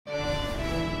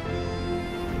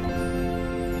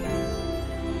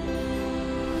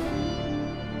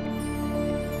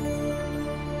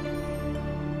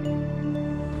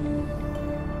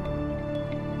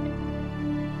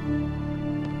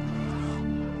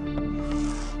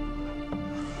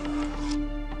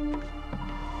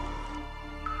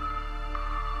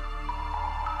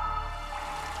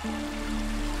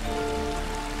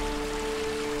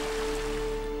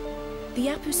The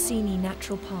Apuseni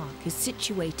Natural Park is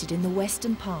situated in the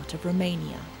western part of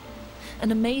Romania.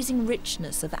 An amazing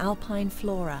richness of alpine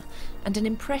flora and an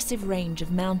impressive range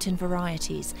of mountain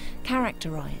varieties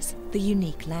characterize the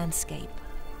unique landscape.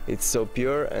 It's so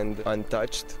pure and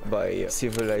untouched by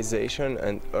civilization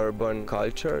and urban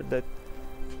culture that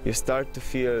you start to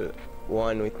feel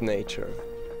one with nature.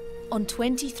 On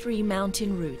 23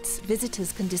 mountain routes,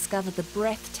 visitors can discover the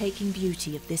breathtaking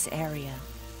beauty of this area.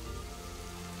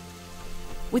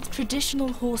 With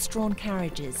traditional horse-drawn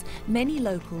carriages, many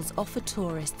locals offer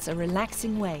tourists a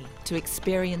relaxing way to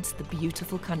experience the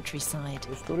beautiful countryside.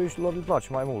 Turiștilor îi place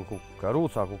mai mult cu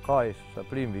căruța, cu cai, să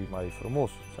plimbi mai frumos,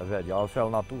 să vede altfel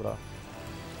natura.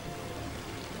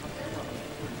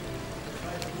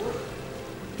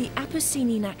 The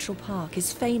Apuseni Natural Park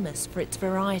is famous for its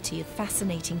variety of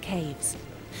fascinating caves.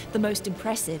 The most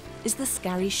impressive is the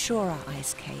Shora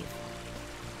Ice Cave.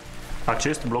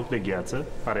 Acest bloc de gheață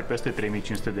are peste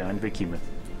 3500 de ani vechime.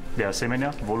 De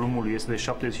asemenea, volumul este de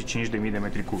 75.000 de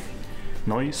metri cubi.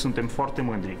 Noi suntem foarte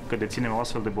mândri că deținem o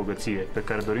astfel de bogăție pe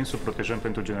care dorim să o protejăm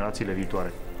pentru generațiile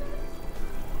viitoare.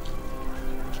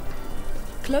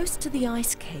 Close to the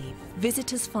ice cave,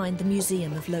 visitors find the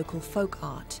Museum of Local Folk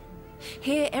Art.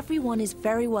 Here, everyone is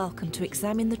very welcome to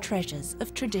examine the treasures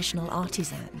of traditional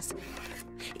artisans.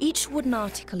 Each wooden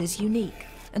article is unique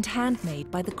and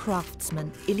handmade by the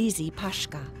craftsman Elisi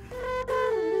Pașca.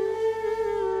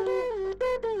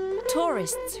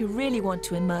 Tourists who really want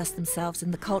to immerse themselves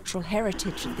in the cultural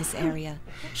heritage of this area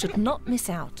should not miss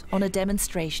out on a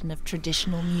demonstration of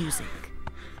traditional music.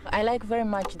 I like very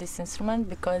much this instrument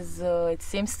because it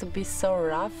seems to be so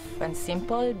rough and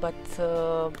simple, but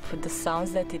the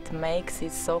sounds that it makes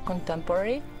is so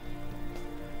contemporary.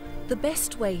 The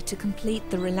best way to complete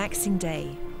the relaxing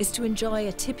day is to enjoy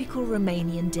a typical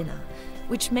Romanian dinner,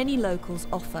 which many locals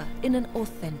offer in an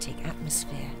authentic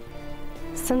atmosphere.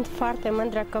 Sunt foarte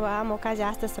mândră că am ocazia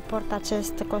astăzi să port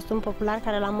acest costum popular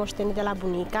care l-am moștenit de la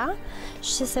bunica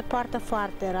și se poartă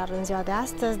foarte rar în ziua de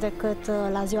astăzi decât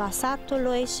la ziua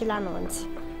satului și la nunți.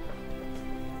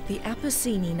 The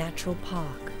Apuseni Natural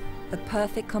Park, a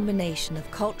perfect combination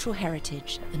of cultural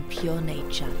heritage and pure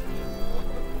nature.